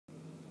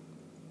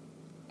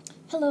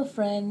Hello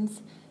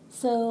friends.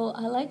 So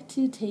I like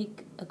to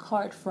take a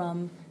card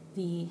from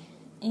the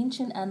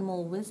Ancient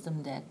Animal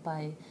Wisdom deck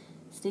by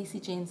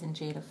Stacey James and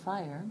Jada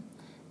Fire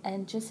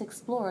and just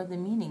explore the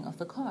meaning of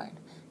the card.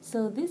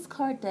 So this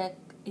card deck,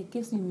 it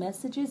gives me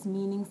messages,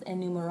 meanings, and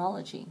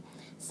numerology.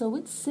 So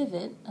with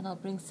Civet, and I'll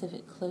bring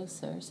Civet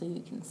closer so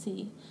you can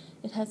see,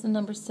 it has the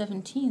number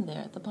 17 there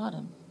at the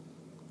bottom.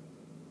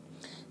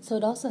 So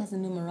it also has a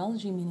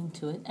numerology meaning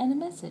to it and a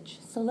message.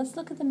 So let's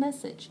look at the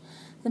message.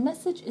 The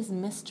message is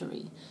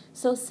mystery.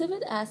 So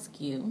Civet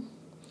asks you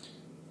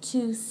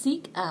to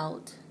seek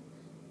out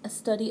a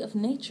study of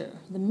nature,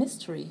 the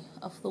mystery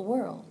of the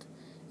world.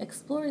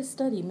 Explore a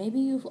study. Maybe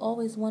you've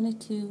always wanted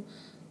to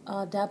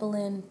dabble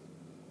in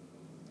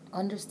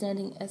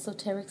understanding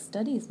esoteric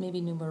studies,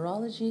 maybe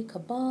numerology,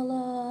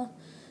 Kabbalah,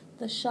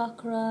 the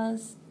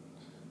chakras,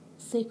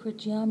 sacred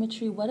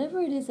geometry,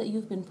 whatever it is that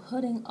you've been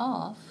putting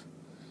off.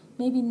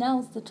 Maybe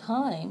now's the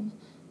time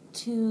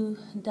to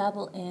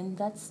dabble in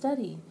that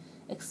study,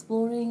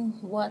 exploring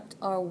what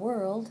our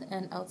world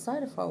and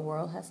outside of our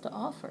world has to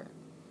offer.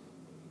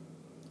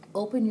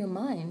 Open your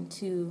mind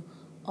to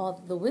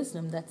all the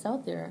wisdom that's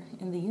out there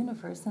in the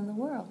universe and the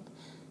world.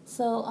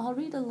 So I'll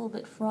read a little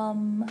bit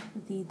from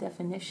the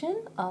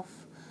definition of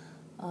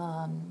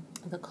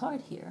the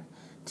card here.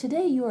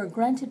 Today you are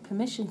granted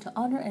permission to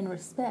honor and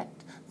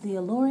respect the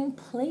alluring,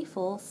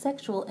 playful,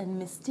 sexual, and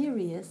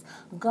mysterious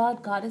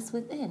God-Goddess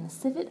within.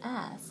 Civet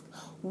asks,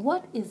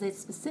 what is it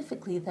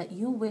specifically that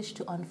you wish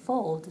to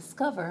unfold,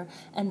 discover,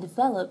 and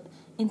develop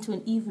into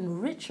an even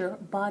richer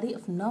body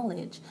of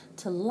knowledge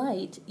to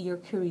light your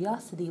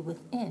curiosity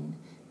within?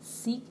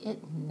 Seek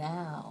it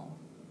now.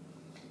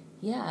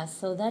 Yeah,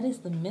 so that is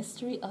the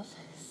mystery of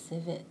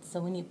Civet. So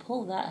when you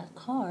pull that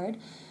card,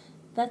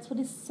 that's what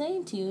it's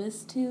saying to you,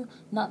 is to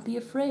not be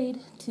afraid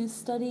to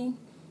study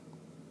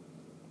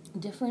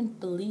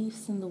different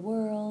beliefs in the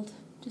world.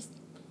 Just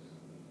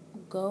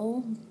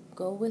go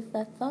with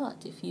that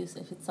thought. If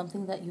it's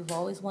something that you've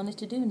always wanted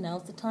to do,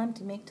 now's the time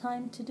to make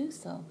time to do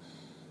so.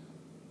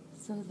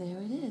 So there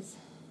it is.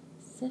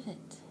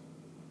 Civet.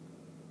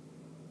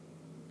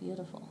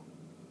 Beautiful.